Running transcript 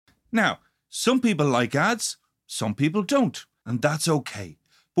Now, some people like ads, some people don't, and that's okay.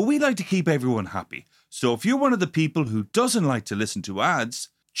 But we like to keep everyone happy. So if you're one of the people who doesn't like to listen to ads,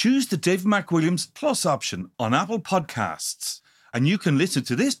 choose the David McWilliams Plus option on Apple Podcasts, and you can listen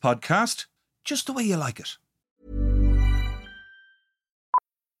to this podcast just the way you like it.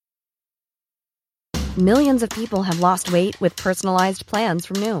 Millions of people have lost weight with personalized plans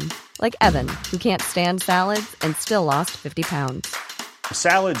from Noom. Like Evan, who can't stand salads and still lost 50 pounds.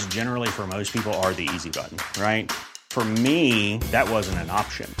 Salads generally for most people are the easy button, right? For me, that wasn't an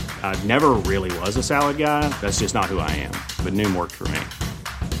option. I never really was a salad guy. That's just not who I am. But Noom worked for me.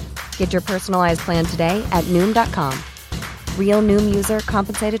 Get your personalized plan today at Noom.com. Real Noom user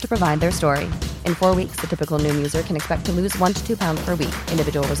compensated to provide their story. In 4 weeks, the typical Noom user can expect to lose 1 to 2 pounds per week.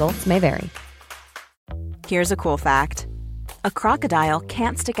 Individual results may vary. Here's a cool fact. A crocodile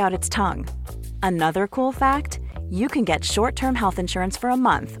can't stick out its tongue. Another cool fact, you can get short-term health insurance for a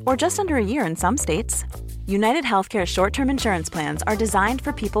month or just under a year in some states. United Healthcare short-term insurance plans are designed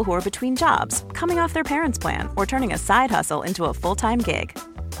for people who are between jobs, coming off their parents' plan, or turning a side hustle into a full-time gig.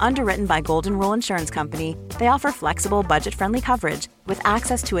 Underwritten by Golden Rule Insurance Company, they offer flexible, budget-friendly coverage with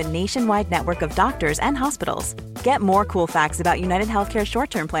access to a nationwide network of doctors and hospitals. Get more cool facts about United Healthcare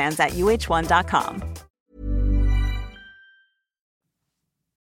short-term plans at uh1.com.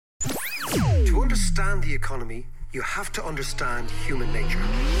 To understand the economy, you have to understand human nature.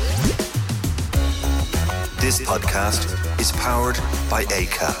 This podcast is powered by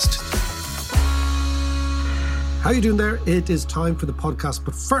Acast. How are you doing there? It is time for the podcast,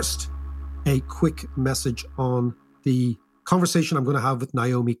 but first, a quick message on the conversation I'm going to have with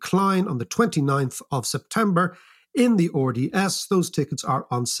Naomi Klein on the 29th of September in the RDS. Those tickets are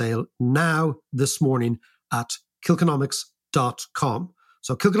on sale now, this morning, at kilkenomics.com.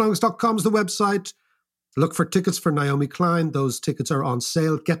 So kilkenomics.com is the website. Look for tickets for Naomi Klein. Those tickets are on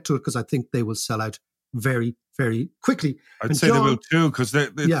sale. Get to it because I think they will sell out very, very quickly. I'd say John, they will too, because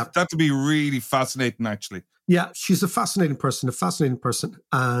that would be really fascinating, actually. Yeah, she's a fascinating person.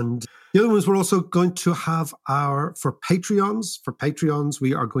 And the other ones, we're also going to have for Patreons,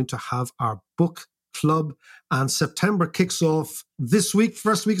 we are going to have our book club. And September kicks off this week,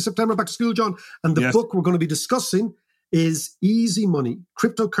 first week of September, back to school, John. And the book we're going to be discussing is Easy Money,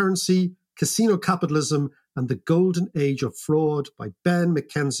 Cryptocurrency, Casino Capitalism, and the Golden Age of Fraud by Ben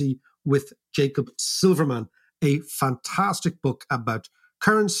McKenzie with Jacob Silverman. A fantastic book about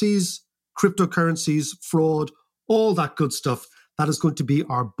currencies, cryptocurrencies, fraud, all that good stuff. That is going to be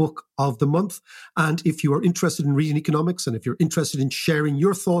our book of the month. And if you are interested in reading economics, and if you're interested in sharing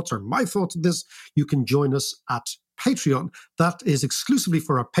your thoughts or my thoughts on this, you can join us at Patreon. That is exclusively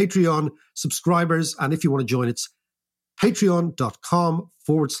for our Patreon subscribers. And if you want to join, it's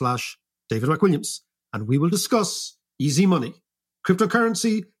patreon.com/David McWilliams. And we will discuss easy money,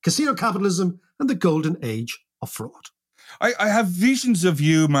 cryptocurrency, casino capitalism, and the golden age of fraud. I have visions of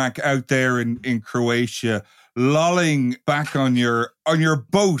you, Mac, out there in Croatia, lolling back on your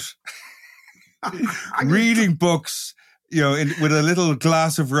boat, reading books, with a little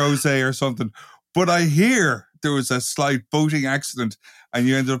glass of rosé or something. But I hear there was a slight boating accident and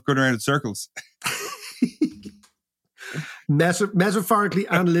you ended up going around in circles. Metaphorically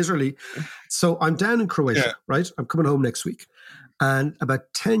and literally. So I'm down in Croatia, right? I'm coming home next week. And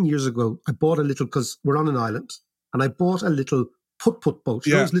about 10 years ago, I bought a little, because we're on an island, and I bought a little put-put boat,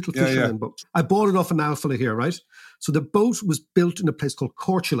 those little fishermen boats. I bought it off an Alphala here, right? So the boat was built in a place called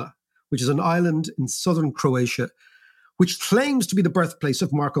Korčula, which is an island in southern Croatia, which claims to be the birthplace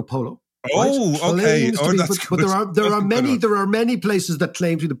of Marco Polo. Oh, right? Okay. But there are many places that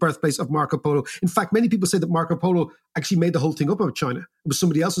claim to be the birthplace of Marco Polo. In fact, many people say that Marco Polo actually made the whole thing up about China. It was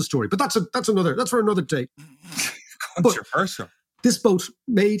somebody else's story. But that's for another day. Controversial. This boat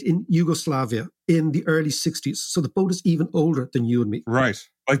made in Yugoslavia in the early 60s. So the boat is even older than you and me. Right.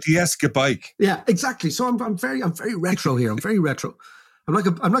 Like the Eska bike. Yeah, exactly. So I'm very retro here. I'm very retro. I'm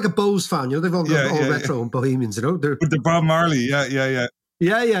like a Bose fan, they've all got all retro and bohemians, They're with the Bob Marley, Yeah.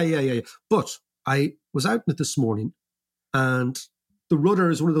 Yeah. But I was out in it this morning, and the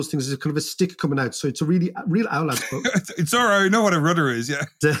rudder is one of those things. It's kind of a stick coming out, so it's a real outlet boat. It's all right. I know what a rudder is, yeah.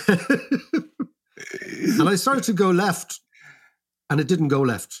 And I started to go left, and it didn't go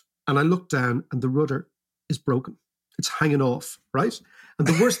left. And I looked down, and the rudder is broken. It's hanging off, right? And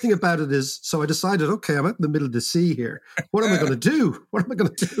the worst thing about it is, so I decided, okay, I'm out in the middle of the sea here. What am I going to do?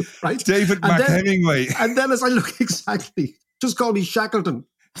 Right? David Hemingway. And then as I look, exactly, just call me Shackleton.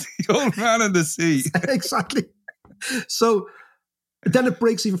 The old man in the sea. Exactly. So then it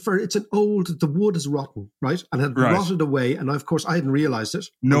breaks even further. The wood is rotten, right? And it had rotted away. And of course, I hadn't realized it.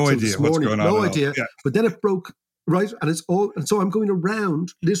 No idea what's going on. No idea. Yeah. But then it broke Right, and so I'm going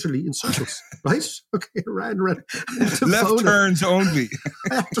around literally in circles, right? Okay, around. Left turns only.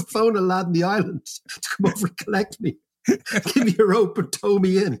 I have to phone a lad in the island to come over and collect me, give me a rope and tow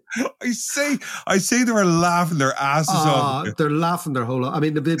me in. I say they were laughing their asses off. They're laughing their whole. I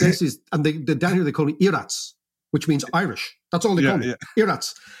mean, they basically, and they down here they call me Irats, which means Irish. That's all they call me,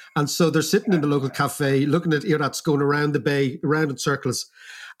 Irats. And so they're sitting in the local cafe, looking at Irats going around the bay, around in circles.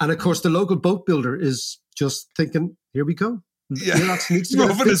 And of course, the local boat builder is just thinking, "Here we go." Yeah, needs to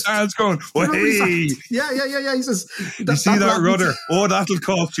rubbing his hands, going, "Well, hey, yeah." He says, "You see that rudder? Oh, that'll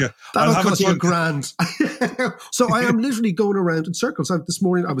cost you. That'll cost you $1,000." So I am literally going around in circles. This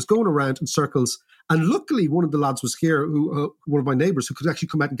morning I was going around in circles, and luckily one of the lads was here, who one of my neighbours, who could actually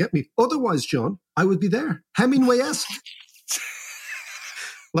come out and get me. Otherwise, John, I would be there, Hemingway-esque.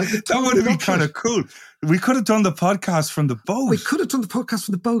 Like that would have been kind of cool. We could have done the podcast from the boat. We could have done the podcast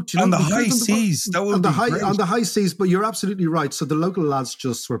from the boat. On the high seas. That would be great. On the high seas, but you're absolutely right. So the local lads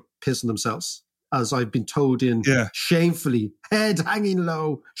just were pissing themselves, as I've been towed in, shamefully, head hanging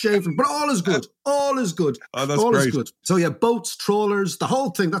low, shamefully. But all is good. All is good. Oh, that's all great. Is good. So yeah, boats, trawlers, the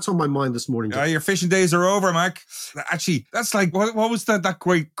whole thing. That's on my mind this morning. Your fishing days are over, Mac. Actually, that's like, what was that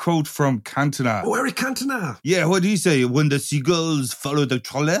great quote from Cantona? Oh, Eric Cantona. Yeah, what do you say? When the seagulls follow the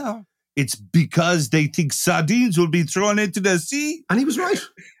trawler, it's because they think sardines will be thrown into the sea. And he was right.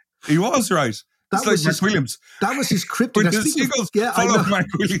 He was right. That's like Mark Williams. That was his cryptic. When the seagulls follow Mark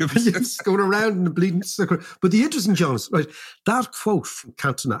Williams. Going around in the bleeding circle. But the interesting, John, right, that quote from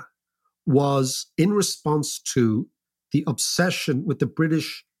Cantona was in response to the obsession with the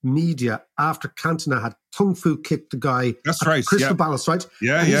British media after Cantona had kung fu kicked the guy. That's right. Crystal Palace, right?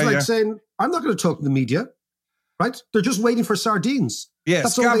 Yeah, and he's saying, I'm not going to talk to the media, right? They're just waiting for sardines. Yeah,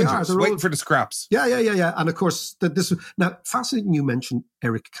 that's all they are. They're waiting for the scraps. Yeah. And of course, now fascinating you mentioned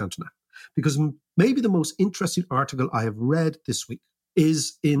Eric Cantona, because maybe the most interesting article I have read this week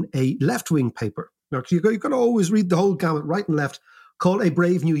is in a left-wing paper. Now, you've got to always read the whole gamut, right and left, called A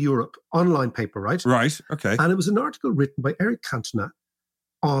Brave New Europe, online paper, right? Right, okay. And it was an article written by Eric Cantona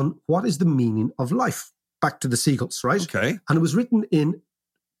on what is the meaning of life. Back to the seagulls, right? Okay. And it was written in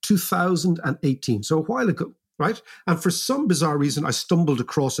 2018, so a while ago, right? And for some bizarre reason, I stumbled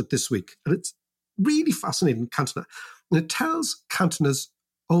across it this week. And it's really fascinating, Cantona. And it tells Cantona's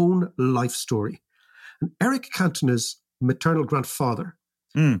own life story. And Eric Cantona's maternal grandfather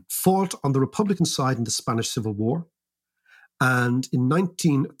fought on the Republican side in the Spanish Civil War. And in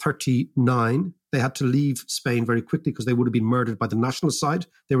 1939, they had to leave Spain very quickly because they would have been murdered by the national side.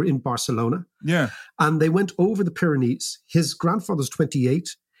 They were in Barcelona. Yeah. And they went over the Pyrenees. His grandfather was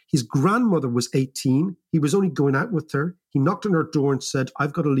 28. His grandmother was 18. He was only going out with her. He knocked on her door and said,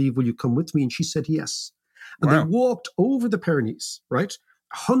 "I've got to leave. Will you come with me?" And she said yes. And they walked over the Pyrenees, right?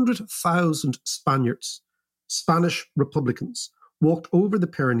 100,000 Spaniards, Spanish Republicans, walked over the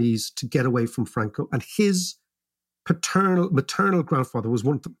Pyrenees to get away from Franco. And his maternal grandfather was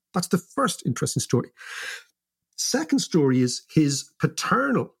one of them. That's the first interesting story. Second story is his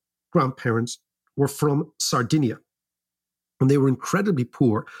paternal grandparents were from Sardinia, and they were incredibly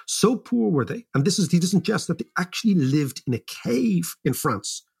poor. So poor were they, and he doesn't jest, that they actually lived in a cave in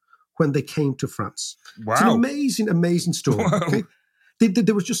France when they came to France. Wow. It's an amazing, amazing story. Wow. Okay?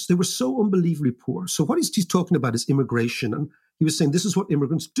 They were so unbelievably poor. So what he's talking about is immigration, and he was saying this is what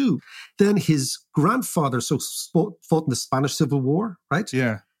immigrants do. Then his grandfather fought in the Spanish Civil War, right?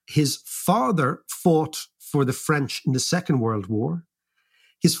 Yeah. His father fought for the French in the Second World War.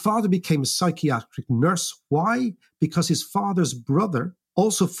 His father became a psychiatric nurse. Why? Because his father's brother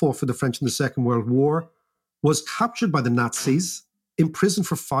also fought for the French in the Second World War, was captured by the Nazis, imprisoned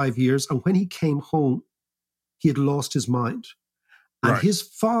for 5 years, and when he came home, he had lost his mind. And his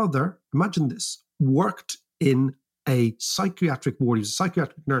father, imagine this, worked in a psychiatric ward. He was a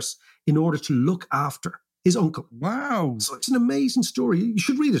psychiatric nurse in order to look after his uncle. Wow. So it's an amazing story. You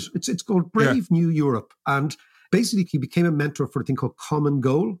should read it. It's called Brave New Europe. And basically, he became a mentor for a thing called Common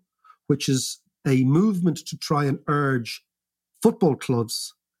Goal, which is a movement to try and urge football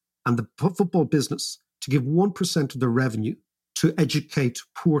clubs and the football business to give 1% of their revenue to educate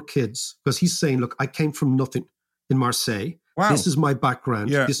poor kids. Because he's saying, look, I came from nothing in Marseille. Wow. This is my background.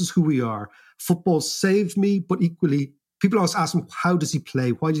 Yeah. This is who we are. Football saved me, but equally, people always ask him, how does he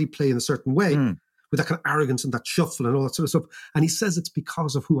play? Why did he play in a certain way? With that kind of arrogance and that shuffle and all that sort of stuff. And he says it's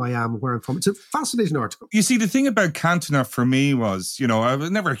because of who I am and where I'm from. It's a fascinating article. You see, the thing about Cantona for me was, I was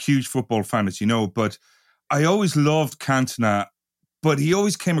never a huge football fan, as you know, but I always loved Cantona, but he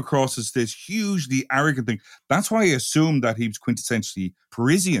always came across as this hugely arrogant thing. That's why I assumed that he was quintessentially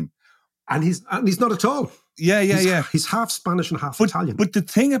Parisian. he's not at all. Yeah. He's half Spanish and half Italian. But the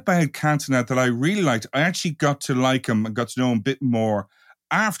thing about Cantona that I really liked, I actually got to like him and got to know him a bit more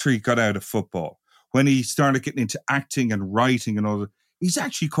after he got out of football, when he started getting into acting and writing and all that. He's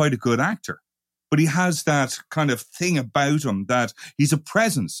actually quite a good actor. But he has that kind of thing about him that he's a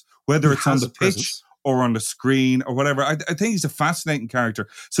presence, whether it's on the pitch or on the screen or whatever. I think he's a fascinating character.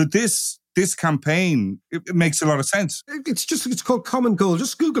 So this campaign, it makes a lot of sense. It's called Common Goal.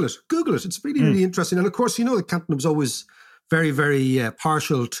 Just Google it. It's really, really interesting. And of course, you know that Cantona was always very, very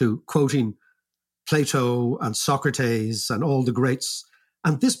partial to quoting Plato and Socrates and all the greats.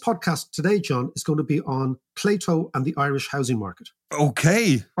 And this podcast today, John, is going to be on Plato and the Irish housing market.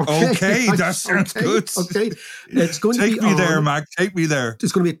 Okay. That sounds good. Okay. It's going to be Take me there, Mac. Take me there.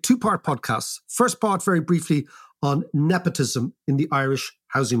 It's going to be a 2-part podcast. First part, very briefly, on nepotism in the Irish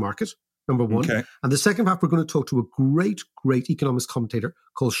housing market, number one. Okay. And the second half, we're going to talk to a great, great economics commentator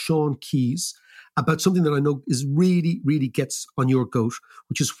called Sean Keyes about something that I know is really, really gets on your goat,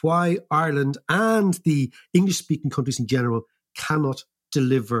 which is why Ireland and the English-speaking countries in general cannot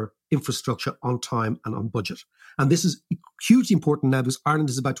deliver infrastructure on time and on budget. And this is hugely important now because Ireland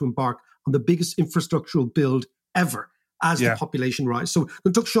is about to embark on the biggest infrastructural build ever as the population rise. So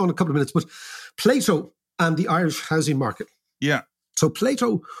we'll talk to Sean in a couple of minutes, but Plato and the Irish housing market. Yeah. So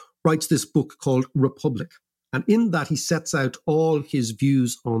Plato writes this book called Republic. And in that he sets out all his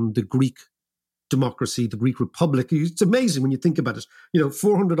views on the Greek democracy, the Greek Republic. It's amazing when you think about it.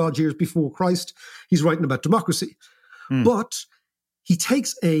 400 odd years before Christ, he's writing about democracy. But he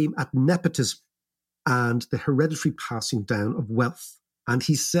takes aim at nepotism and the hereditary passing down of wealth. And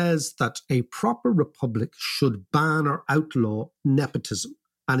he says that a proper republic should ban or outlaw nepotism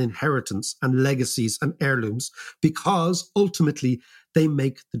and inheritance and legacies and heirlooms because ultimately they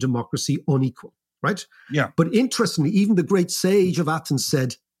make the democracy unequal, right? Yeah. But interestingly, even the great sage of Athens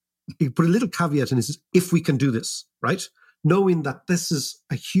said, he put a little caveat in his, if we can do this, right? Knowing that this is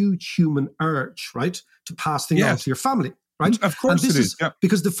a huge human urge, right? To pass things on to your family. Right? Of course it is. Yeah.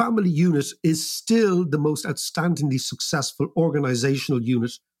 Because the family unit is still the most outstandingly successful organizational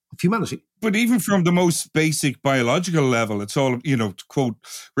unit of humanity. But even from the most basic biological level, it's all, to quote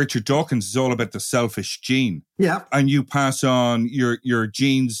Richard Dawkins, it's all about the selfish gene. Yeah. And you pass on your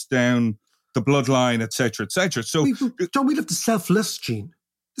genes down the bloodline, et cetera, et cetera. So, John, we have the selfless gene.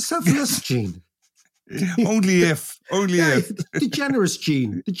 The selfless gene. Only if. The generous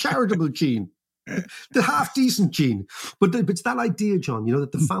gene, the charitable gene. The half-decent gene. But it's that idea, John,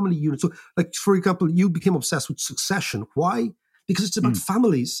 that the family unit. So, like, for example, you became obsessed with Succession. Why? Because it's about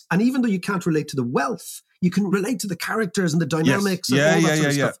families. And even though you can't relate to the wealth, you can relate to the characters and the dynamics and all that sort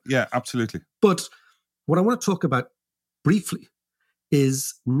of stuff. Yeah, absolutely. But what I want to talk about briefly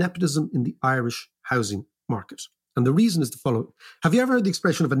is nepotism in the Irish housing market. And the reason is the following. Have you ever heard the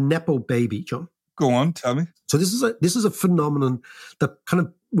expression of a nepo baby, John? Go on, tell me. So this is a phenomenon that kind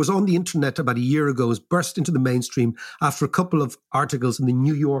of was on the internet about a year ago, has burst into the mainstream after a couple of articles in the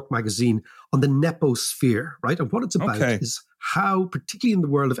New York magazine on the nepo sphere, right? And what it's about is how, particularly in the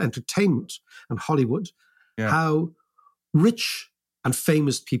world of entertainment and Hollywood, how rich and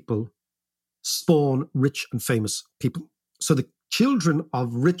famous people spawn rich and famous people. So the children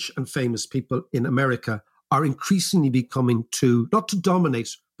of rich and famous people in America are increasingly becoming not to dominate,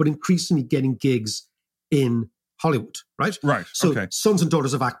 but increasingly getting gigs in Hollywood, right? Right. So sons and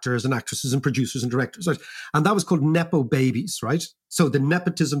daughters of actors and actresses and producers and directors, right? And that was called nepo babies, right? So the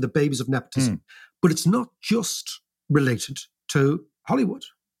nepotism, the babies of nepotism. But it's not just related to Hollywood,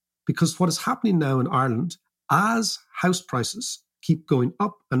 because what is happening now in Ireland, as house prices keep going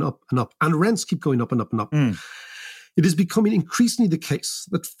up and up and up, and rents keep going up and up and up, it is becoming increasingly the case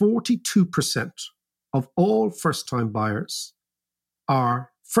that 42% of all first-time buyers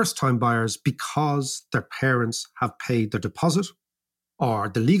are first-time buyers because their parents have paid their deposit or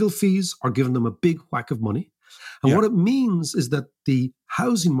the legal fees or given them a big whack of money. And what it means is that the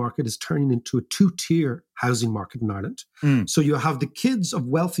housing market is turning into a two-tier housing market in Ireland. So you have the kids of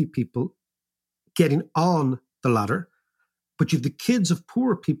wealthy people getting on the ladder, but you have the kids of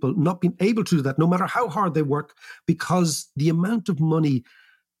poor people not being able to do that, no matter how hard they work, because the amount of money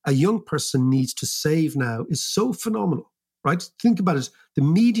a young person needs to save now is so phenomenal, right? Think about it. The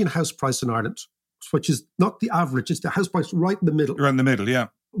median house price in Ireland, which is not the average, it's the house price right in the middle. Right in the middle, yeah.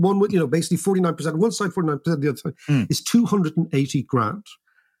 One with, basically 49%, on one side, 49%, the other side, is 280 grand.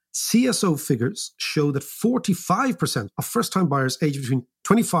 CSO figures show that 45% of first-time buyers aged between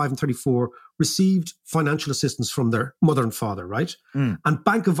 25 and 34 received financial assistance from their mother and father, right? And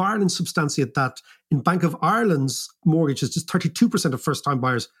Bank of Ireland substantiate that. In Bank of Ireland's mortgages, just 32% of first-time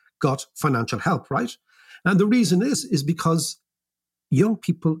buyers got financial help, right? And the reason is because young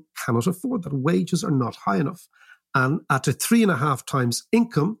people cannot afford that. Wages are not high enough. And at a 3.5 times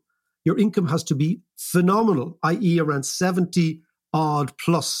income, your income has to be phenomenal, i.e. around 70 odd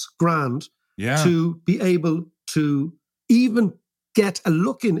plus grand to be able to even get a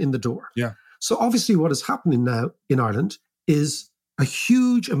look in the door. Yeah. So obviously what is happening now in Ireland is a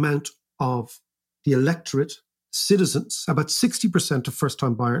huge amount of the electorate, citizens, about 60% of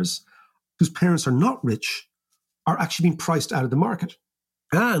first-time buyers whose parents are not rich, are actually being priced out of the market.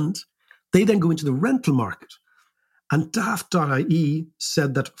 And they then go into the rental market. And daft.ie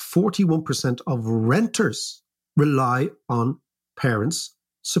said that 41% of renters rely on parents'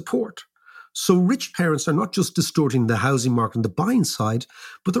 support. So rich parents are not just distorting the housing market and the buying side,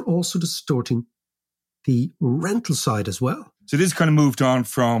 but they're also distorting the rental side as well. So this kind of moved on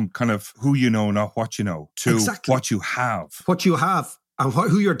from kind of who you know, not what you know, to what you have. What you have and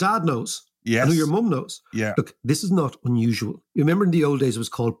who your dad knows and who your mum knows. Yeah. Look, this is not unusual. You remember in the old days it was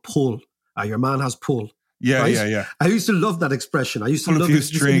called pull. Your man has pull. Yeah, right? yeah. I used to love that expression. I used to pull love a few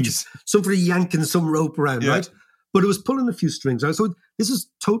strings. Somebody yanking some rope around, right? But it was pulling a few strings. So this is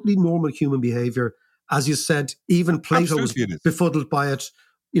totally normal human behavior. As you said, even Plato was befuddled by it.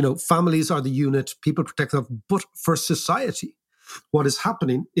 You know, families are the unit, people protect them. But for society, what is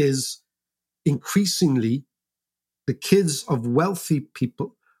happening is increasingly the kids of wealthy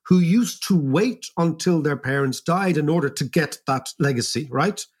people who used to wait until their parents died in order to get that legacy,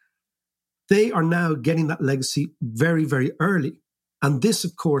 right? They are now getting that legacy very, very early. And this,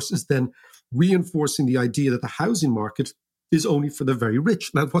 of course, is then reinforcing the idea that the housing market is only for the very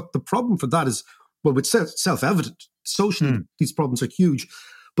rich. Now, what the problem for that is, well, it's self-evident. Socially, these problems are huge.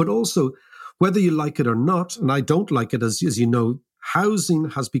 But also, whether you like it or not, and I don't like it, as you know, housing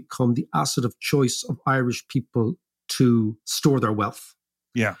has become the asset of choice of Irish people to store their wealth.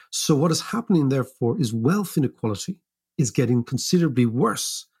 Yeah. So what is happening, therefore, is wealth inequality is getting considerably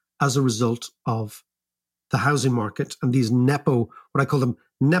worse as a result of the housing market and these what I call them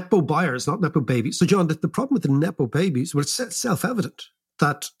nepo buyers, not nepo babies. So, John, the problem with the nepo babies, well, it's self-evident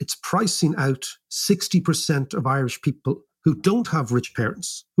that it's pricing out 60% of Irish people who don't have rich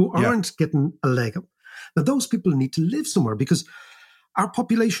parents, who aren't getting a leg up. Now, those people need to live somewhere because our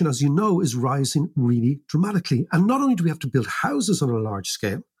population, as you know, is rising really dramatically. And not only do we have to build houses on a large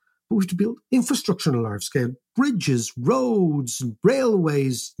scale, but we have to build infrastructure on a large scale, bridges, roads,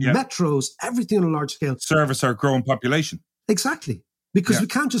 railways, metros, everything on a large scale. Service our growing population. Exactly, because we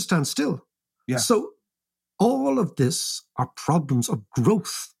can't just stand still. Yeah. So all of this are problems of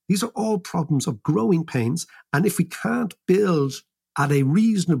growth. These are all problems of growing pains. And if we can't build at a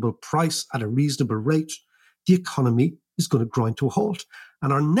reasonable price, at a reasonable rate, the economy is going to grind to a halt.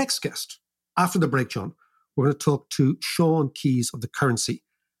 And our next guest, after the break, John, we're going to talk to Sean Keys of The Currency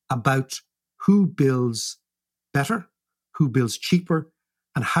about who builds better, who builds cheaper,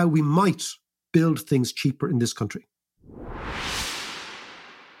 and how we might build things cheaper in this country.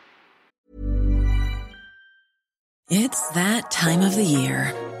 It's that time of the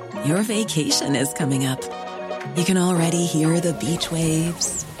year. Your vacation is coming up. You can already hear the beach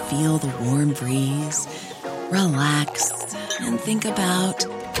waves, feel the warm breeze, relax, and think about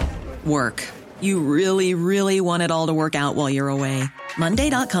work. You really, really want it all to work out while you're away.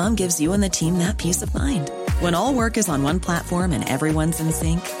 Monday.com gives you and the team that peace of mind. When all work is on one platform and everyone's in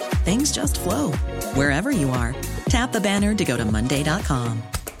sync, things just flow. Wherever you are, tap the banner to go to Monday.com.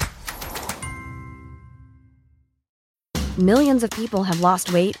 Millions of people have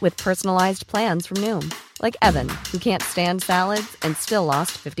lost weight with personalized plans from Noom. Like Evan, who can't stand salads and still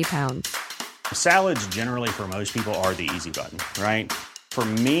lost 50 pounds. Salads generally for most people are the easy button, right? For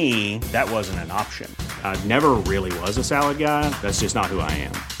me, that wasn't an option. I never really was a salad guy. That's just not who I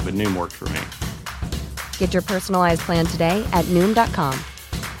am. But Noom worked for me. Get your personalized plan today at Noom.com.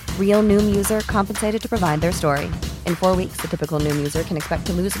 Real Noom user compensated to provide their story. In 4 weeks, the typical Noom user can expect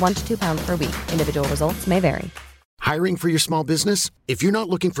to lose 1 to 2 pounds per week. Individual results may vary. Hiring for your small business? If you're not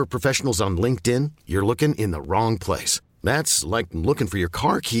looking for professionals on LinkedIn, you're looking in the wrong place. That's like looking for your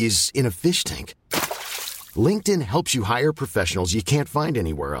car keys in a fish tank. LinkedIn helps you hire professionals you can't find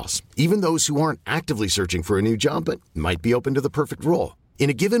anywhere else, even those who aren't actively searching for a new job but might be open to the perfect role. In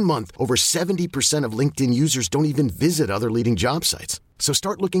a given month, over 70% of LinkedIn users don't even visit other leading job sites. So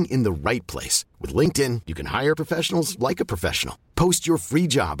start looking in the right place. With LinkedIn, you can hire professionals like a professional. Post your free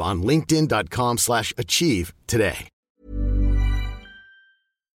job on linkedin.com/achieve today.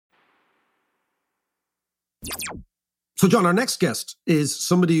 So, John, our next guest is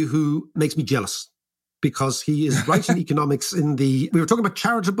somebody who makes me jealous because he is writing economics we were talking about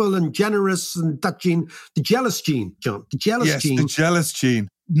charitable and generous and that gene, the jealous gene, John, the jealous gene. Yes, the jealous gene.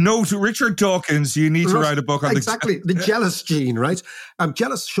 No, to Richard Dawkins, you need to write a book on exactly the jealous gene, right? I'm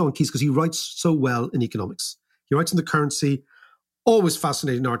jealous of Sean Keyes because he writes so well in economics. He writes in the currency, always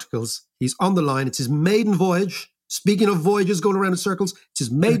fascinating articles. He's on the line. It's his maiden voyage. Speaking of voyages going around in circles, it's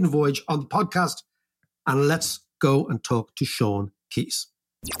his maiden voyage on the podcast. And let's go and talk to Sean Keyes.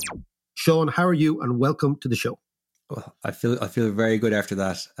 Sean, how are you? And welcome to the show. Well, I feel very good after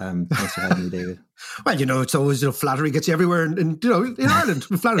that. Thanks for having me, David. Well, it's always, flattery gets you everywhere in Ireland.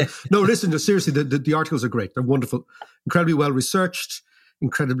 Flattery. No, listen, seriously, the articles are great. They're wonderful, incredibly well researched,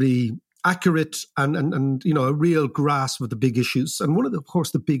 incredibly accurate, and a real grasp of the big issues. And one of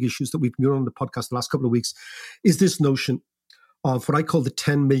the big issues that we've been on the podcast the last couple of weeks is this notion of what I call the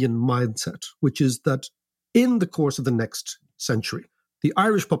 10 million mindset, which is that in the course of the next century, the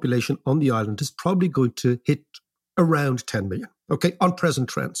Irish population on the island is probably going to hit around 10 million, okay, on present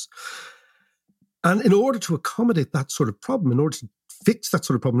trends. And in order to accommodate that sort of problem, in order to fix that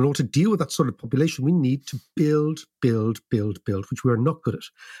sort of problem, in order to deal with that sort of population, we need to build, which we are not good at.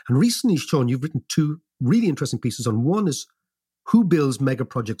 And recently, Sean, you've written two really interesting pieces on. One is who builds mega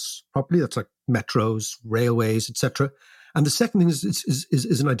projects properly? That's like metros, railways, etc. And the second thing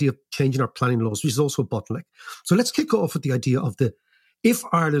is an idea of changing our planning laws, which is also a bottleneck. So let's kick off with the idea of if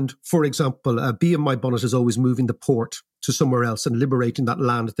Ireland, for example, Be in My Bonnet is always moving the port to somewhere else and liberating that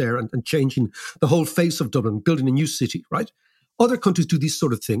land there and changing the whole face of Dublin, building a new city, right? Other countries do these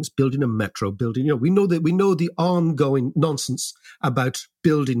sort of things, building a metro, we know the ongoing nonsense about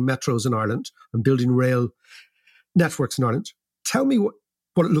building metros in Ireland and building rail networks in Ireland. Tell me what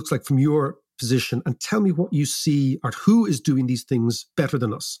it looks like from your position, and tell me what you see, or who is doing these things better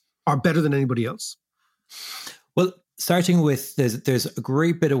than us, or better than anybody else. Well, starting with, there's a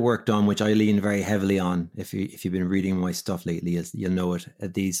great bit of work done, which I lean very heavily on. If you've been reading my stuff lately, you'll know it.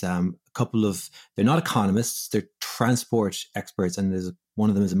 These they're not economists, they're transport experts, and there's one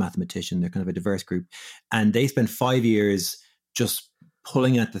of them is a mathematician. They're kind of a diverse group, and they spent 5 years just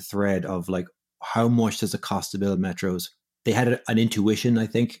pulling at the thread of like, how much does it cost to build metros? They had an intuition, I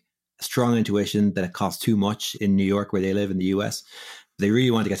think, a strong intuition that it costs too much in New York, where they live in the US. They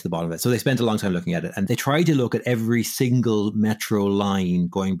really want to get to the bottom of it. So they spent a long time looking at it, and they tried to look at every single metro line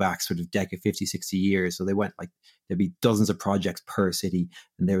going back sort of 50, 60 years. So they went like, there'd be dozens of projects per city.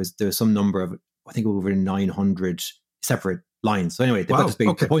 And there was some number of, I think over 900 separate lines. So anyway, got this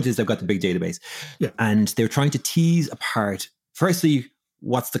big, the point is they've got the big database. Yeah. And they were trying to tease apart, firstly,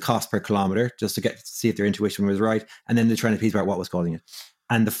 what's the cost per kilometer, just to see if their intuition was right. And then they're trying to tease apart what was causing it.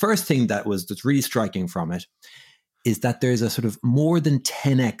 And the first thing that's really striking from it is that there's a sort of more than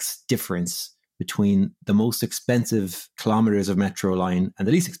 10x difference between the most expensive kilometers of metro line and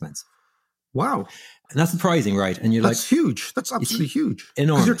the least expensive. Wow. And that's surprising, right? And that's huge. That's absolutely huge.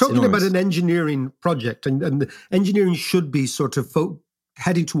 Enormous. Because you're talking about an engineering project, and the engineering should be sort of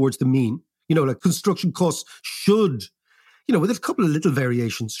heading towards the mean. Like construction costs should, with a couple of little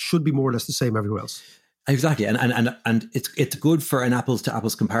variations, should be more or less the same everywhere else. Exactly, and it's good for an apples to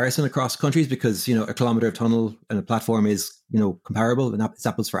apples comparison across countries, because a kilometer of tunnel and a platform is comparable, and it's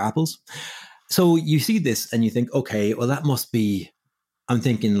apples for apples. So you see this and you think, okay, well that must be. I'm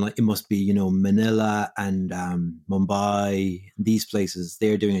thinking like it must be Manila and Mumbai, these places,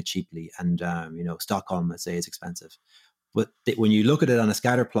 they're doing it cheaply, and Stockholm, let's say, is expensive. But when you look at it on a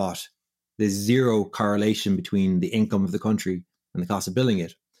scatter plot, there's zero correlation between the income of the country and the cost of building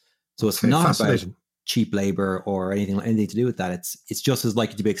it. So it's not about cheap labor or anything to do with that. It's just as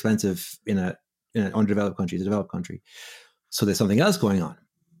likely to be expensive in an underdeveloped country as a developed country. So there's something else going on.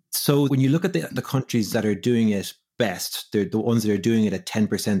 So when you look at the countries that are doing it best, they're the ones that are doing it at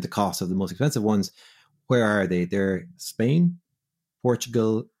 10% the cost of the most expensive ones. Where are they? They're Spain,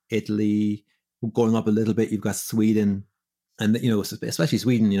 Portugal, Italy, going up a little bit. You've got Sweden. And especially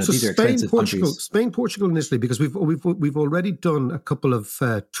Sweden, so these are expensive countries. Spain, Portugal, and Italy, because we've already done a couple of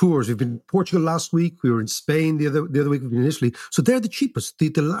tours. We've been in Portugal last week. We were in Spain the other week. We've been in Italy. So they're the cheapest.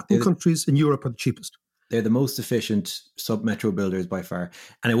 The Latin countries in Europe are the cheapest. They're the most efficient sub-metro builders by far.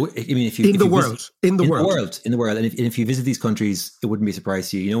 And if you in the world, and if you visit these countries, it wouldn't be a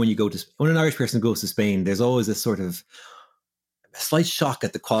surprise to you. When an Irish person goes to Spain, there's always this sort of a slight shock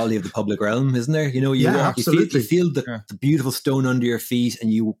at the quality of the public realm, isn't there? Absolutely. You feel the beautiful stone under your feet,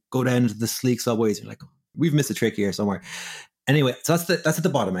 and you go down into the sleek subways. And you're like, we've missed a trick here somewhere. Anyway, so that's at the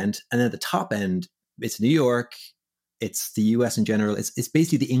bottom end, and then at the top end, it's New York, it's the US in general. It's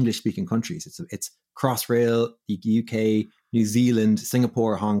basically the English-speaking countries. It's Crossrail, the UK, New Zealand,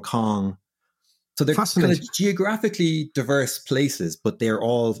 Singapore, Hong Kong. So they're kind of geographically diverse places, but they're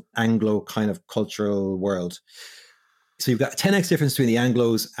all Anglo kind of cultural world. So you've got 10x difference between the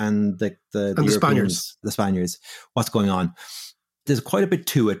Anglos and the Europeans, Spaniards. The Spaniards. What's going on? there's quite a bit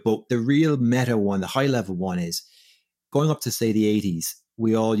to it, but the real meta one, the high level one is going up to, say, the 80s,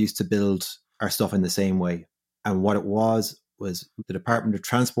 we all used to build our stuff in the same way. And what it was the Department of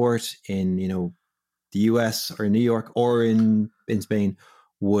Transport in, the US or New York or in Spain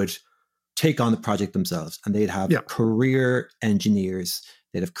would take on the project themselves, and they'd have career engineers,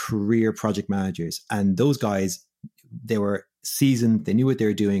 they'd have career project managers, and those guys, they were seasoned, they knew what they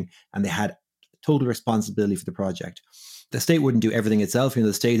were doing, and they had total responsibility for the project. The state wouldn't do everything itself.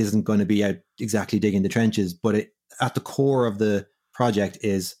 The state isn't going to be out exactly digging the trenches, but at the core of the project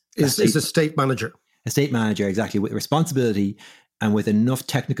is a state manager. A state manager, exactly, with responsibility and with enough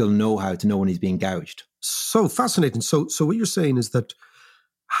technical know-how to know when he's being gouged. So fascinating. So what you're saying is that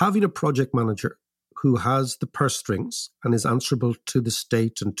having a project manager who has the purse strings and is answerable to the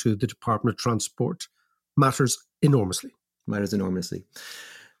state and to the Department of Transport matters enormously.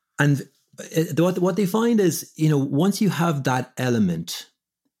 And what they find is, once you have that element,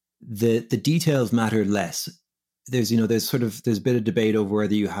 the details matter less. There's a bit of debate over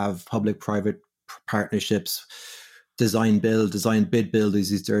whether you have public-private partnerships, design bid build.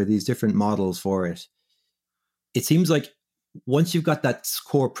 There are these different models for it. It seems like once you've got that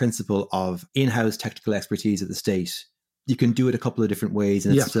core principle of in-house technical expertise at the state, you can do it a couple of different ways,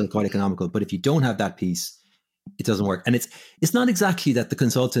 and it's still quite economical. But if you don't have that piece, it doesn't work. And it's not exactly that the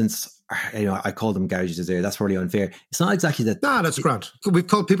consultants, I call them gouges there. That's probably unfair. It's not exactly that. No, that's grand. We've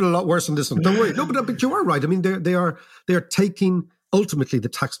called people a lot worse than this one. Don't worry. No, but you are right. I mean, they are taking ultimately the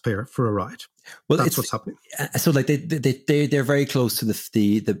taxpayer for a ride. Well, that's what's happening. So, like they're very close to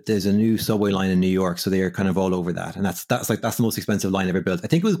the. There's a new subway line in New York, so they are kind of all over that, and that's the most expensive line ever built. I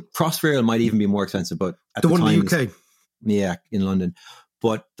think it was Crossrail might even be more expensive, but at the one time, in the UK, yeah, in London.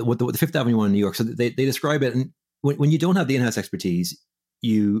 But the Fifth Avenue one in New York, so they describe it, and when you don't have the in-house expertise,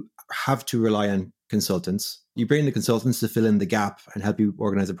 you have to rely on consultants. You bring the consultants to fill in the gap and help you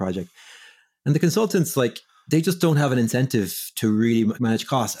organize a project, and the consultants they just don't have an incentive to really manage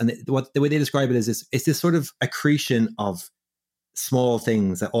costs. And the way they describe it is it's this sort of accretion of small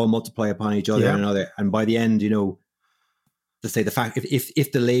things that all multiply upon each other and another. And by the end, let's say the fact,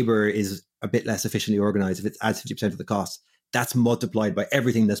 if the labor is a bit less efficiently organized, if it adds 50% of the cost, that's multiplied by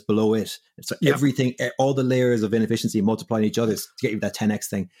everything that's below it. So everything, all the layers of inefficiency multiplying each other to get you that 10x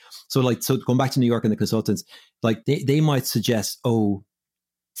thing. So going back to New York and the consultants, they might suggest,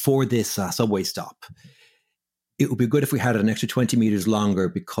 for this subway stop, it would be good if we had it an extra 20 meters longer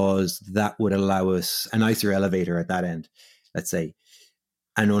because that would allow us a nicer elevator at that end, let's say.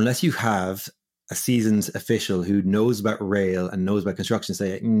 And unless you have a seasoned official who knows about rail and knows about construction,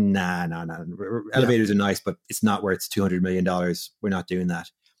 say, nah. Elevators are nice, but it's not worth $200 million. We're not doing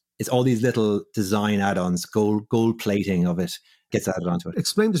that. It's all these little design add-ons, gold plating of it gets added onto it.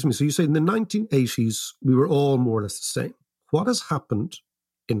 Explain this to me. So you say in the 1980s, we were all more or less the same. What has happened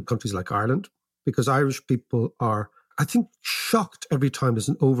in countries like Ireland? Because Irish people are, I think, shocked every time there's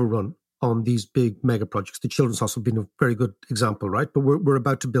an overrun on these big mega projects. The Children's Hospital being a very good example, right? But we're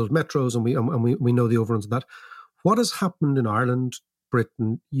about to build metros, and we know the overruns of that. What has happened in Ireland,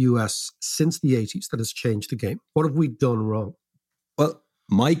 Britain, US since the 80s that has changed the game? What have we done wrong? Well,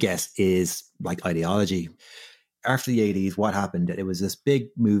 my guess is ideology. After the 80s, what happened? It was this big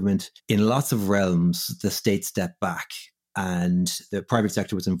movement in lots of realms. The state stepped back, and the private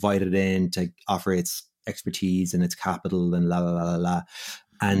sector was invited in to offer its expertise and its capital and la.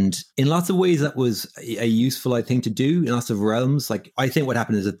 And in lots of ways, that was a useful, thing to do in lots of realms. I think what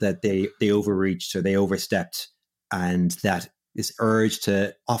happened is that they overreached or they overstepped, and that this urge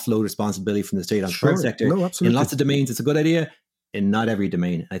to offload responsibility from the state on the private sector in lots of domains, it's a good idea. In not every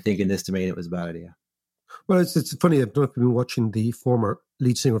domain. I think in this domain, it was a bad idea. Well, it's funny. I don't know if you've been watching the former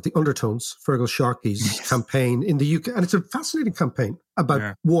lead singer of the Undertones, Fergal Sharkey's campaign in the UK. And it's a fascinating campaign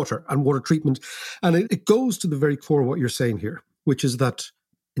about water and water treatment. And it goes to the very core of what you're saying here, which is that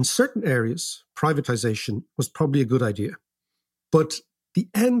in certain areas, privatization was probably a good idea. But the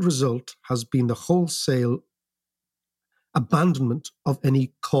end result has been the wholesale abandonment of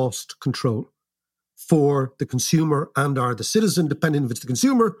any cost control for the consumer and or the citizen, depending if it's the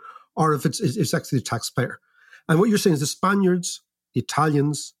consumer or if it's actually the taxpayer. And what you're saying is the Spaniards, the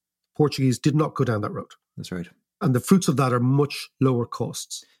Italians, Portuguese did not go down that road. That's right. And the fruits of that are much lower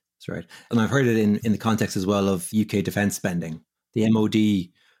costs. That's right. And I've heard it in the context as well of UK defence spending. The MOD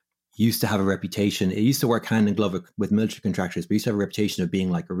used to have a reputation. It used to work hand in glove with military contractors, but used to have a reputation of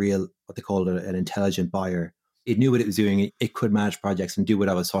being like a real, what they called an intelligent buyer. It knew what it was doing. It could manage projects and do what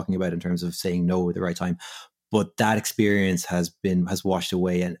I was talking about in terms of saying no at the right time. But that experience has washed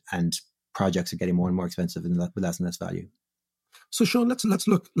away, and projects are getting more and more expensive and with less and less value. So, Sean, let's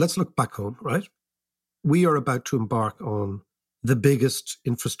look back home, right? We are about to embark on the biggest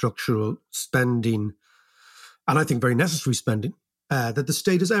infrastructural spending, and I think very necessary spending, that the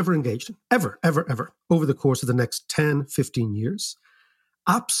state has ever engaged in, ever, over the course of the next 10, 15 years,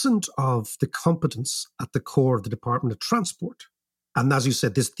 absent of the competence at the core of the Department of Transport. And as you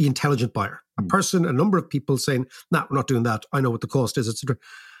said, the intelligent buyer, a number of people saying, nah, we're not doing that. I know what the cost is, etc.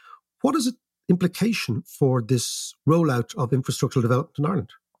 What is the implication for this rollout of infrastructural development in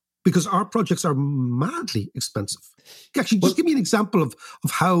Ireland? Because our projects are madly expensive. Actually, just give me an example of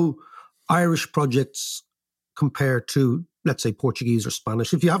how Irish projects compare to, let's say, Portuguese or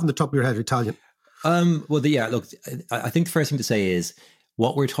Spanish, if you have on the top of your head Italian. Look, I think the first thing to say is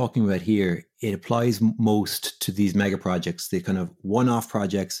what we're talking about here, it applies most to these mega projects, the kind of one-off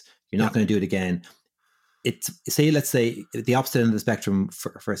projects. You're not going to do it again. Let's say the opposite end of the spectrum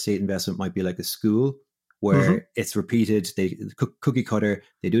for a state investment might be like a school where it's repeated, they cookie cutter,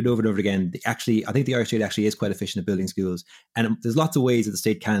 they do it over and over again. I think the Irish state actually is quite efficient at building schools. And there's lots of ways that the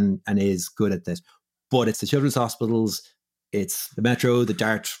state can and is good at this. But it's the children's hospitals, it's the metro, the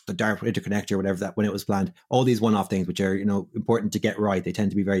DART interconnector, whatever that, when it was planned, all these one-off things, which are, important to get right. They tend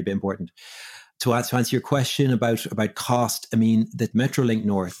to be very important. To answer your question about cost, I mean, the Metrolink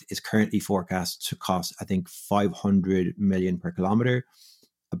North is currently forecast to cost, I think, 500 million per kilometre.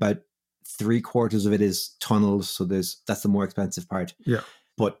 About 3/4 of it is tunnels, so that's the more expensive part. Yeah.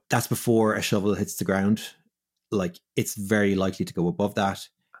 But that's before a shovel hits the ground. Like, it's very likely to go above that.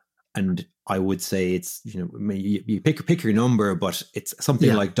 And I would say it's, you pick your number, but it's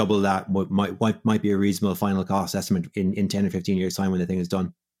something like double that might be a reasonable final cost estimate in 10 or 15 years' time when the thing is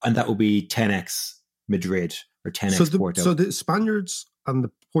done. And that will be 10x Madrid or 10x Porto. So the Spaniards and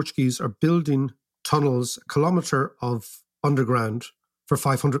the Portuguese are building tunnels, a kilometre of underground for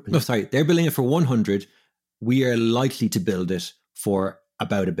 500 million. No, sorry, they're building it for 100. We are likely to build it for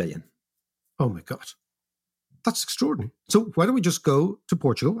about $1 billion. Oh my God. That's extraordinary. So why don't we just go to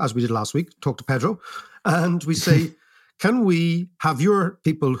Portugal, as we did last week, talk to Pedro, and we say, can we have your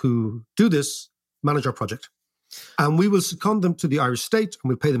people who do this manage our project? And we will second them to the Irish state, and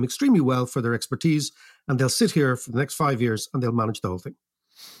we'll pay them extremely well for their expertise, and they'll sit here for the next 5 years and they'll manage the whole thing.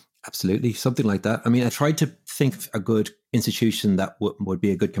 Absolutely, something like that. I mean, I tried to think of a good institution that would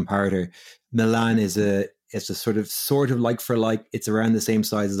be a good comparator. Milan is a sort of like for like. It's around the same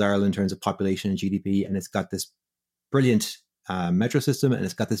size as Ireland in terms of population and GDP, and it's got this brilliant metro system, and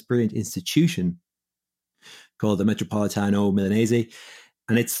it's got this brilliant institution called the Metropolitano Milanese,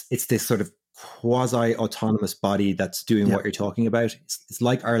 and it's this sort of quasi-autonomous body that's doing what you're talking about. It's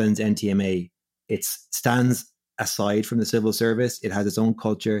like Ireland's NTMA. It stands aside from the civil service. It has its own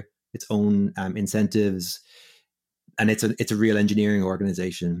culture, its own incentives, and it's a real engineering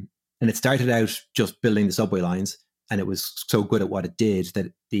organization. And it started out just building the subway lines, and it was so good at what it did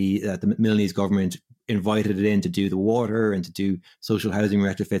that the Milanese government invited it in to do the water and to do social housing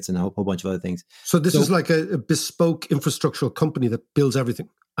retrofits and a whole bunch of other things. So this is like a bespoke infrastructural company that builds everything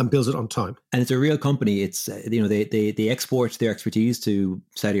and builds it on time. And it's a real company. It's they export their expertise to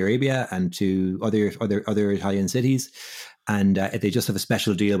Saudi Arabia and to other Italian cities, and they just have a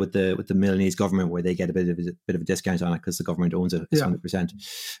special deal with the Milanese government where they get a bit of a discount on it because the government owns it 100%.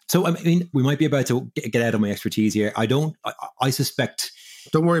 So I mean, we might be about to get out of my expertise here. I suspect.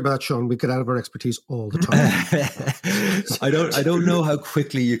 Don't worry about that, Sean. We get out of our expertise all the time. I don't know how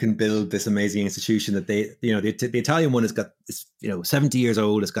quickly you can build this amazing institution that the Italian one has got, 70 years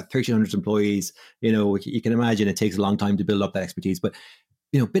old. It's got 1,300 employees. You can imagine it takes a long time to build up that expertise. But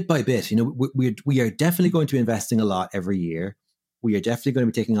bit by bit, we are definitely going to be investing a lot every year. We are definitely going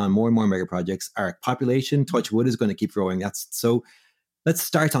to be taking on more and more mega projects. Our population, touch wood, is going to keep growing. So let's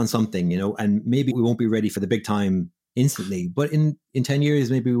start on something, and maybe we won't be ready for the big time instantly, but in 10 years,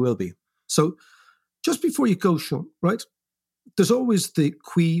 maybe we will be. So just before you go, Sean, right? There's always the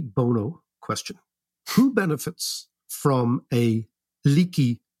cui bono question. Who benefits from a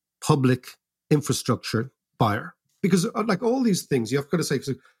leaky public infrastructure buyer? Because like all these things, you have got to say,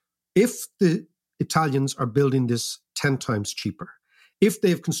 if the Italians are building this 10 times cheaper, if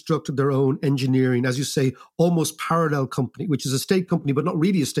they've constructed their own engineering, as you say, almost parallel company, which is a state company, but not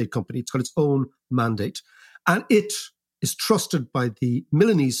really a state company, it's got its own mandate, and it is trusted by the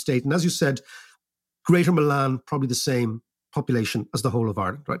Milanese state. And as you said, Greater Milan, probably the same population as the whole of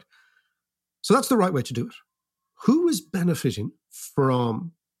Ireland, right? So that's the right way to do it. Who is benefiting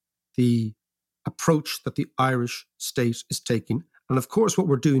from the approach that the Irish state is taking? And of course, what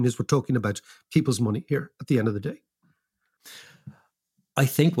we're doing is we're talking about people's money here at the end of the day. I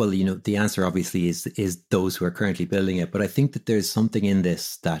think, well, the answer obviously is those who are currently building it. But I think that there's something in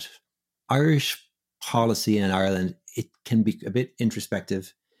this that Irish policy in Ireland, it can be a bit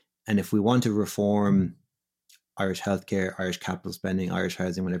introspective. And if we want to reform Irish healthcare, Irish capital spending, Irish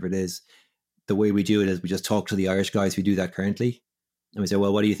housing, whatever it is. The way we do it is we just talk to the Irish guys who do that currently. And we say,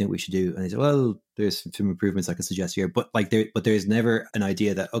 well, what do you think we should do? And they say, well, there's some improvements I can suggest here. But there's never an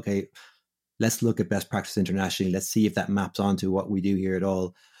idea that, okay, let's look at best practice internationally. Let's see if that maps onto what we do here at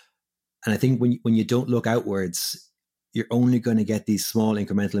all. And I think when you don't look outwards, you're only going to get these small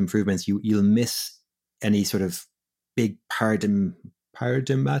incremental improvements. You'll miss any sort of big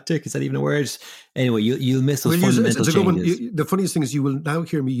paradigmatic, is that even a word? Anyway, you'll miss those fundamental changes. The funniest thing is you will now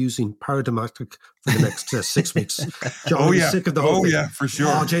hear me using paradigmatic for the next 6 weeks. John is sick of the whole thing. Yeah, for sure.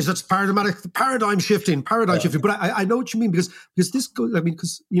 Oh, jeez, that's paradigmatic, paradigm shifting. But I know what you mean because this goes,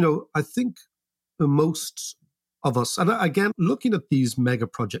 because, I think most of us, and again, looking at these mega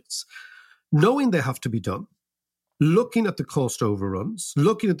projects, knowing they have to be done, looking at the cost overruns,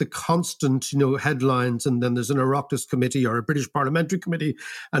 looking at the constant, headlines, and then there's an Oireachtas committee or a British parliamentary committee,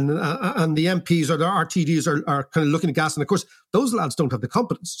 and the MPs or the RTDs are kind of looking at gas. And of course, those lads don't have the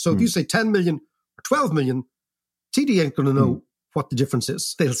competence. So if you say 10 million or 12 million, TD ain't going to know what the difference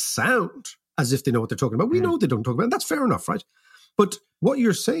is. They'll sound as if they know what they're talking about. We know they don't talk about it, and that's fair enough, right? But what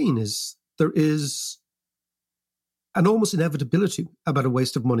you're saying is there is an almost inevitability about a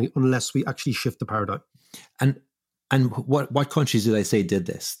waste of money unless we actually shift the paradigm. And what countries did I say did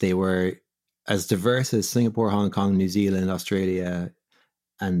this? They were as diverse as Singapore, Hong Kong, New Zealand, Australia,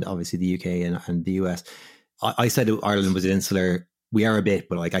 and obviously the UK and the US. I said Ireland was insular. We are a bit,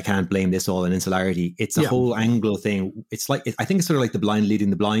 but I can't blame this all on insularity. It's a whole Anglo thing. It's I think it's sort of like the blind leading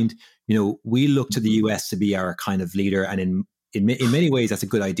the blind. We look to the US to be our kind of leader, and in many ways that's a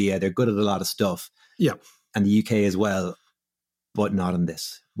good idea. They're good at a lot of stuff. Yeah, and the UK as well, but not on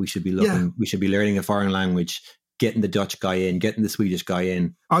this. We should be looking. Yeah. We should be learning a foreign language. Getting the Dutch guy in, getting the Swedish guy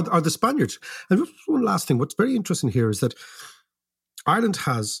in. Are the Spaniards. And one last thing, what's very interesting here is that Ireland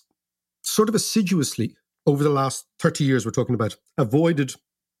has sort of assiduously, over the last 30 years we're talking about, avoided,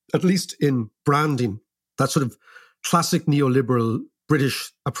 at least in branding, that sort of classic neoliberal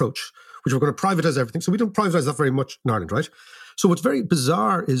British approach, which we're going to privatize everything. So we don't privatize that very much in Ireland, right? So what's very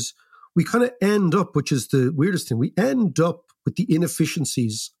bizarre is we kind of end up, which is the weirdest thing, we end up with the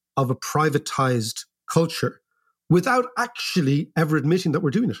inefficiencies of a privatized culture without actually ever admitting that we're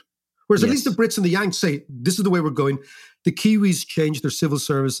doing it. Whereas at least the Brits and the Yanks say, this is the way we're going. The Kiwis changed their civil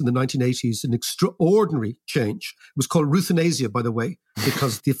service in the 1980s, an extraordinary change. It was called Ruthanasia, by the way,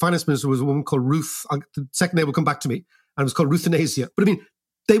 because the finance minister was a woman called Ruth. The second name will come back to me. And it was called Ruthanasia. But I mean,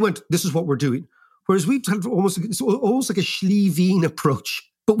 they went, this is what we're doing. Whereas we've had almost like a Schlievine approach,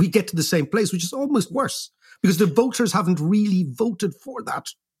 but we get to the same place, which is almost worse because the voters haven't really voted for that.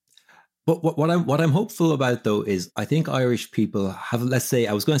 But what I'm hopeful about, though, is I think Irish people have, let's say,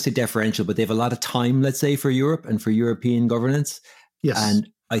 I was going to say deferential, but they have a lot of time, let's say, for Europe and for European governance. Yes. And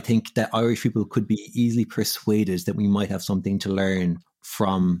I think that Irish people could be easily persuaded that we might have something to learn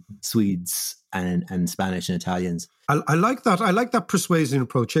from Swedes and Spanish and Italians. I like that. I like that persuasion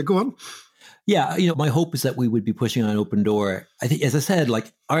approach. Yeah, go on. Yeah, my hope is that we would be pushing on an open door. I think, as I said,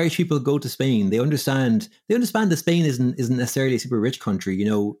 Irish people go to Spain. They understand that Spain isn't necessarily a super rich country.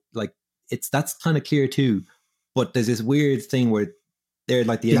 That's kind of clear too, but there's this weird thing where they're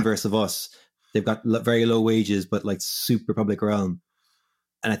like the inverse of us. They've got very low wages, but super public realm.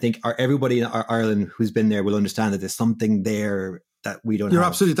 And I think everybody in Ireland who's been there will understand that there's something there that we don't have. You're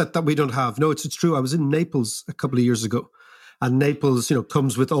absolutely that we don't have. No, it's true. I was in Naples a couple of years ago, and Naples,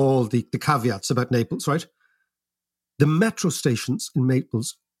 comes with all the caveats about Naples, right? The metro stations in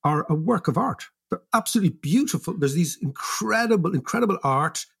Naples are a work of art. They're absolutely beautiful. There's these incredible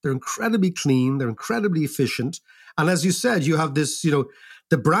art. They're incredibly clean. They're incredibly efficient. And as you said, you have this,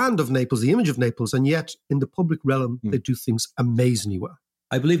 the brand of Naples, the image of Naples, and yet in the public realm, they do things amazingly well.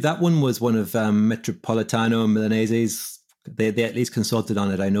 I believe that one was one of Metropolitano Milanese's. They at least consulted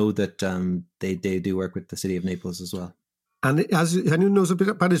on it. I know that they do work with the city of Naples as well. And as anyone knows a bit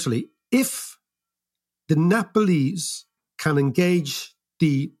about Italy, if the Nepalese can engage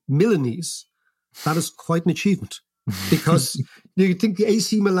the Milanese, that is quite an achievement, because you think the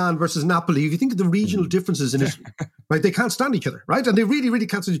AC Milan versus Napoli, if you think of the regional differences in it, right, they can't stand each other, right? And they really, really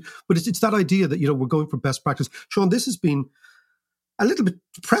can't stand each other. But it's that idea that, we're going for best practice. Sean, this has been a little bit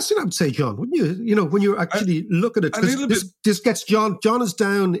depressing, I would say, John, wouldn't you? When you actually look at it. This gets John is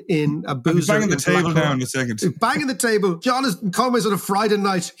down in a boozer. Banging the table down in a second. Banging the table. John is comments on a Friday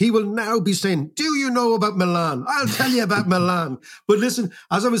night. He will now be saying, do you know about Milan? I'll tell you about Milan. But listen,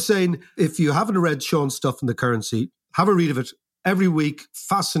 as I was saying, if you haven't read Sean's stuff in The Currency, have a read of it every week.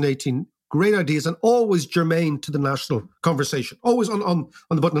 Fascinating, great ideas, and always germane to the national conversation. Always on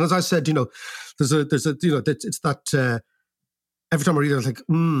the button. And as I said, it's that Every time I read it, I think,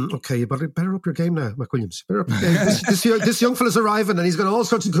 okay, you better up your game now, McWilliams. Better up your game. This young fella's arriving and he's got all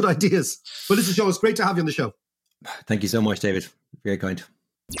sorts of good ideas. Well, listen, Joe, it's great to have you on the show. Thank you so much, David. Very kind.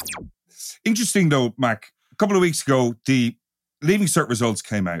 Interesting, though, Mac. A couple of weeks ago, the Leaving Cert results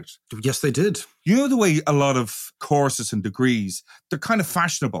came out. Yes, they did. You know the way a lot of courses and degrees, they're kind of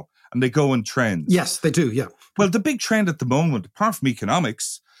fashionable and they go in trends. Yes, they do, yeah. Well, the big trend at the moment, apart from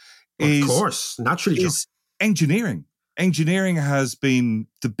economics, of course, naturally, is engineering. Engineering has been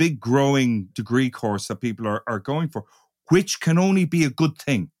the big growing degree course that people are going for, which can only be a good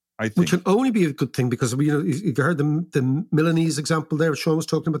thing, I think. Which can only be a good thing because, if you heard the Milanese example there, Sean was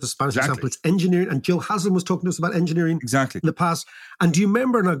talking about the Spanish example, it's engineering, and Jill Haslam was talking to us about engineering in the past. And do you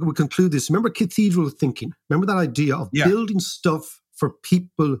remember, and I will conclude this, remember cathedral thinking? Remember that idea of building stuff for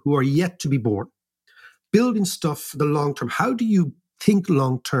people who are yet to be born? Building stuff for the long term. How do you think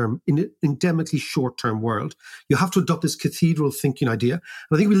long-term in an endemically short-term world? You have to adopt this cathedral thinking idea. And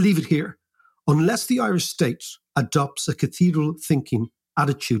I think we'll leave it here. Unless the Irish state adopts a cathedral thinking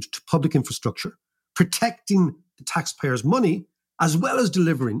attitude to public infrastructure, protecting the taxpayers' money, as well as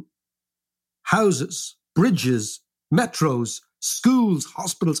delivering houses, bridges, metros, schools,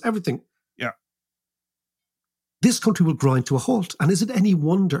 hospitals, everything. Yeah. This country will grind to a halt. And is it any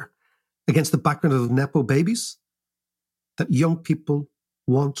wonder, against the background of Nepo babies, that young people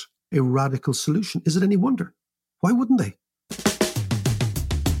want a radical solution? Is it any wonder? Why wouldn't they?